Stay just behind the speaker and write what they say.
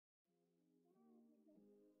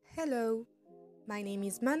Hello, my name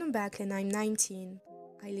is Manon Bacle and I'm 19.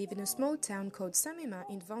 I live in a small town called Saint-Mémin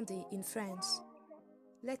in Vendée in France.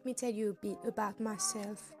 Let me tell you a bit about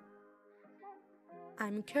myself.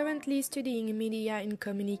 I'm currently studying media and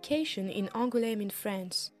communication in Angoulême in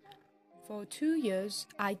France. For 2 years,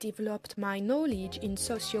 I developed my knowledge in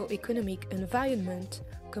socio-economic environment,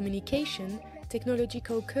 communication,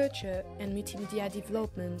 technological culture and multimedia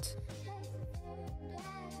development.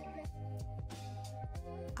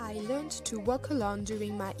 I learned to work alone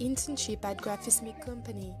during my internship at graphismic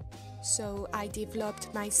company, so I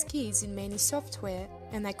developed my skills in many software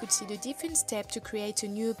and I could see the different steps to create a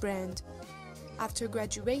new brand. After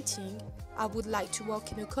graduating, I would like to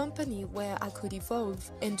work in a company where I could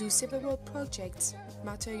evolve and do several projects,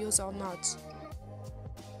 materials or not.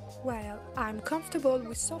 Well, I'm comfortable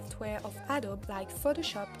with software of Adobe like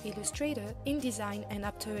Photoshop, Illustrator, InDesign and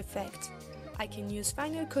After Effects. I can use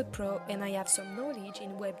Final Cut Pro and I have some knowledge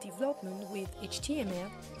in web development with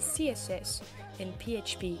HTML, CSS and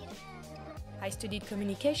PHP. I studied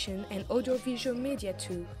communication and audiovisual media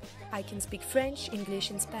too. I can speak French,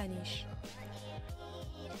 English and Spanish.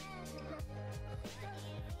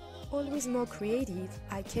 Always more creative,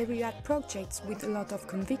 I carry out projects with a lot of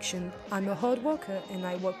conviction. I'm a hard worker and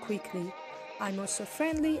I work quickly. I'm also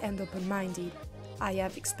friendly and open-minded. I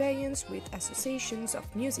have experience with associations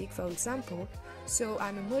of music, for example, so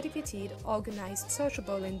I'm a motivated, organized,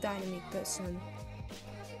 sociable and dynamic person.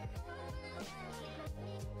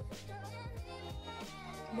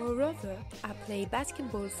 Moreover, I played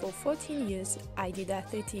basketball for 14 years, I did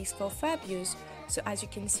athletics for 5 years, so as you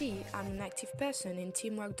can see, I'm an active person and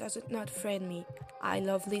teamwork does not frighten me. I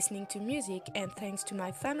love listening to music and thanks to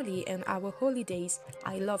my family and our holidays,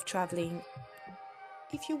 I love traveling.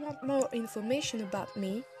 If you want more information about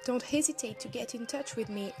me, don't hesitate to get in touch with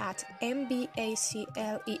me at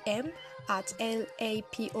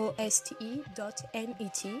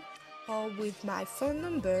mbaclem@laposte.net or with my phone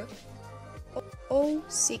number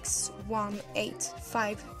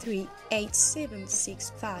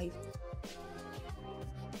 0618538765.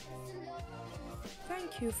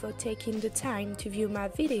 Thank you for taking the time to view my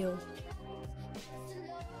video.